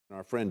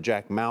Our friend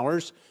Jack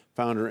Mallers,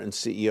 founder and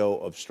CEO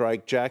of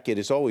Strike. Jack, it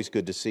is always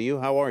good to see you.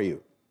 How are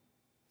you?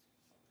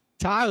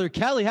 Tyler,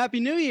 Kelly, Happy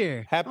New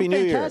Year. Happy New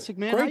Year. Fantastic,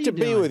 man. Great to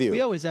be with you.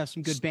 We always have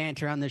some good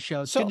banter on this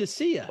show. It's good to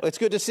see you. It's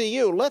good to see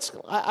you.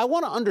 I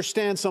want to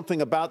understand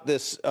something about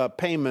this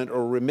payment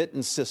or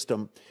remittance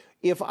system.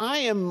 If I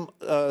am,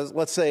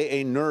 let's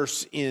say, a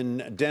nurse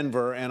in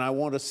Denver and I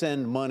want to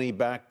send money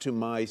back to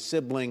my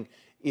sibling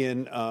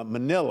in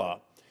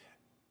Manila,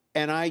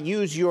 and I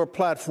use your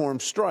platform,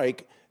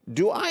 Strike,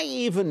 do I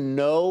even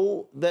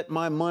know that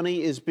my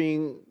money is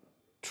being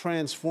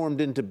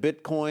transformed into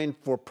Bitcoin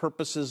for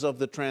purposes of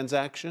the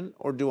transaction,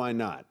 or do I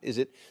not? Is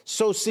it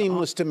so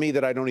seamless to me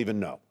that I don't even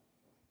know?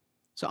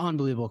 It's an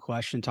unbelievable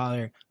question,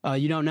 Tyler.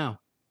 You don't know.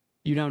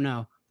 You don't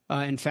know.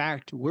 In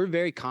fact, we're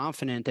very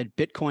confident that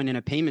Bitcoin in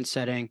a payment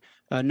setting,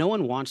 no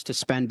one wants to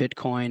spend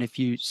Bitcoin. If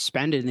you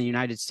spend it in the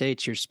United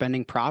States, you're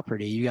spending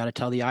property. You got to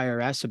tell the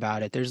IRS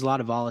about it. There's a lot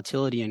of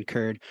volatility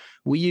incurred.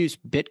 We use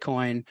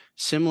Bitcoin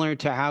similar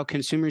to how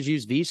consumers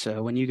use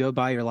Visa. When you go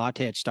buy your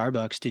latte at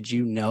Starbucks, did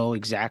you know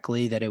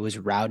exactly that it was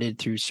routed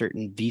through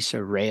certain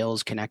Visa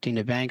rails connecting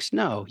to banks?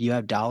 No, you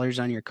have dollars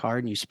on your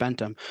card and you spent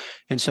them.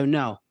 And so,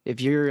 no,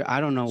 if you're,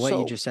 I don't know what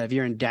you just said, if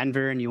you're in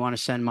Denver and you want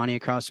to send money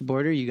across the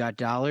border, you got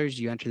dollars,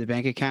 you enter the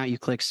bank account, you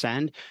click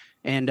send.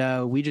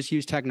 And we just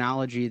use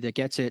technology that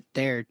gets it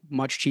there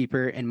much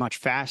cheaper and much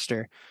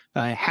faster.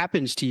 It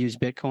happens to use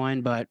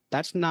Bitcoin, but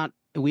that's not,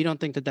 we don't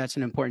think that that's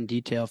an important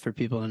detail for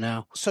people to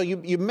know. So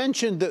you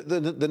mentioned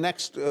the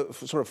next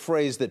sort of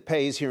phrase that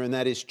pays here, and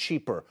that is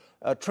cheaper.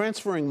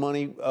 Transferring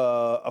money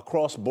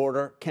across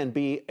border can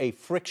be a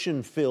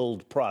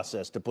friction-filled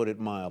process, to put it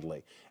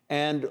mildly,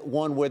 and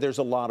one where there's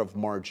a lot of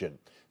margin.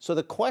 So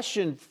the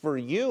question for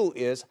you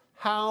is,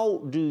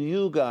 how do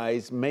you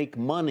guys make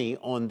money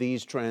on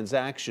these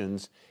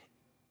transactions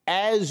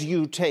as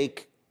you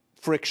take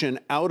friction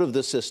out of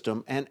the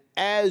system and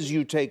as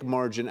you take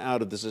margin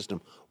out of the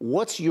system?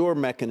 What's your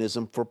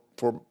mechanism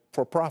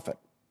for profit?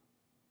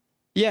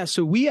 Yeah,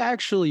 so we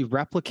actually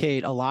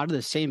replicate a lot of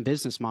the same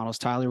business models,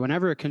 Tyler.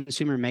 Whenever a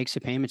consumer makes a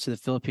payment to the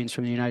Philippines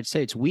from the United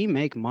States, we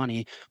make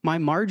money. My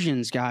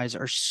margins, guys,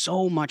 are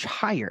so much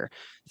higher.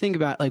 Think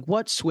about like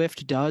what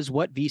Swift does,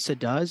 what Visa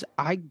does.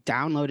 I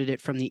downloaded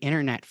it from the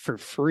internet for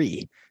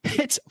free.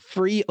 It's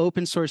free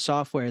open source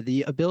software.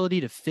 The ability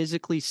to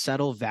physically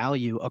settle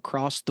value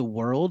across the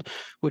world,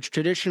 which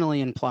traditionally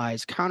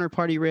implies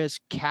counterparty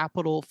risk,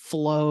 capital,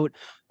 float,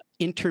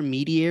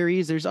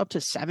 intermediaries. There's up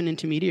to 7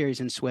 intermediaries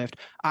in Swift.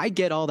 I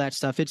get all that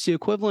stuff. It's the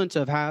equivalent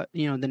of how, the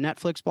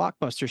Netflix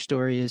Blockbuster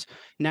story is.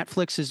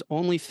 Netflix's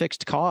only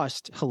fixed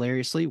cost,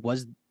 hilariously,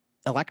 was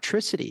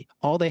electricity.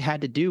 All they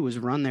had to do was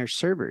run their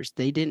servers.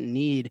 They didn't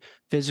need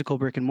physical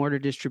brick and mortar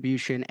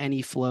distribution,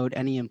 any float,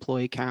 any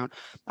employee count.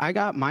 I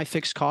got my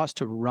fixed cost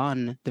to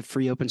run the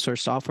free open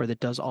source software that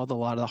does a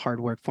lot of the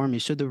hard work for me.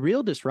 So the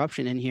real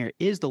disruption in here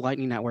is the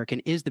Lightning Network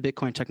and is the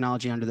Bitcoin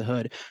technology under the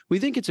hood. We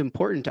think it's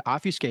important to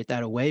obfuscate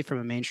that away from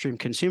a mainstream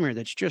consumer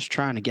that's just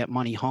trying to get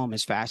money home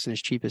as fast and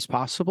as cheap as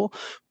possible.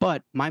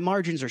 But my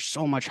margins are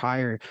so much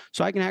higher,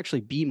 so I can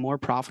actually be more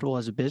profitable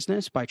as a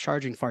business by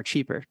charging far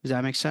cheaper. Does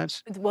that make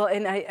sense? Well,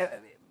 and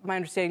my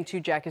understanding too,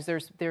 Jack, is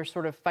there's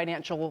sort of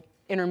financial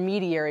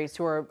intermediaries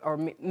who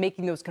are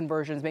making those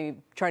conversions, maybe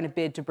trying to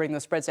bid to bring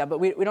those spreads down. But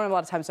we don't have a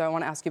lot of time, so I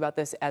want to ask you about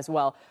this as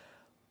well.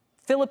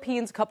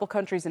 Philippines, a couple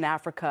countries in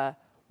Africa.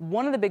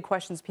 One of the big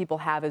questions people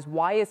have is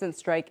why isn't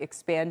Strike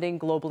expanding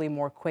globally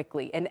more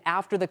quickly? And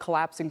after the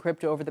collapse in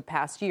crypto over the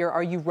past year,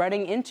 are you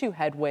running into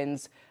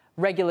headwinds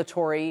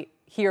regulatory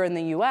here in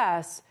the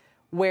U.S.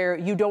 where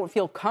you don't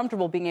feel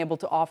comfortable being able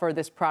to offer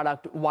this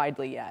product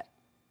widely yet?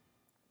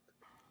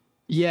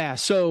 Yeah,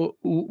 so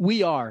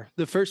we are.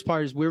 The first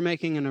part is we're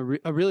making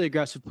a really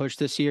aggressive push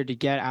this year to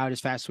get out as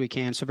fast as we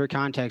can. So for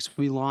context,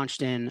 we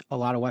launched in a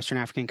lot of Western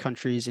African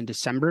countries in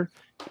December,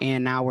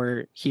 and now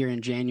we're here in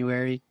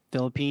January,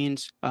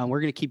 Philippines.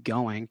 We're going to keep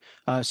going.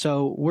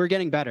 So we're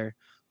getting better.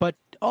 But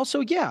also,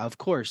 yeah, of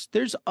course,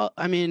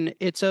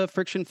 it's a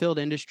friction-filled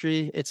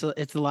industry. It's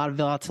a lot of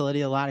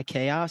volatility, a lot of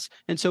chaos.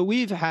 And so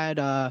we've had,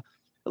 let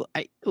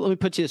me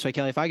put it this way,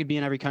 Kelly, if I could be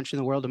in every country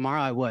in the world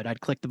tomorrow, I would.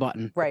 I'd click the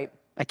button. Right.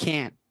 I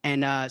can't.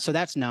 And so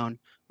that's known.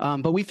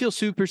 But we feel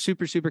super,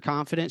 super, super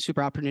confident,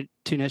 super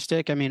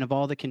opportunistic. I mean, of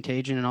all the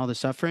contagion and all the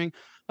suffering,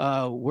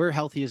 we're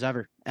healthy as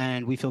ever,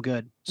 and we feel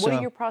good. What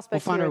are your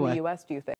prospects here in the U.S., do you think?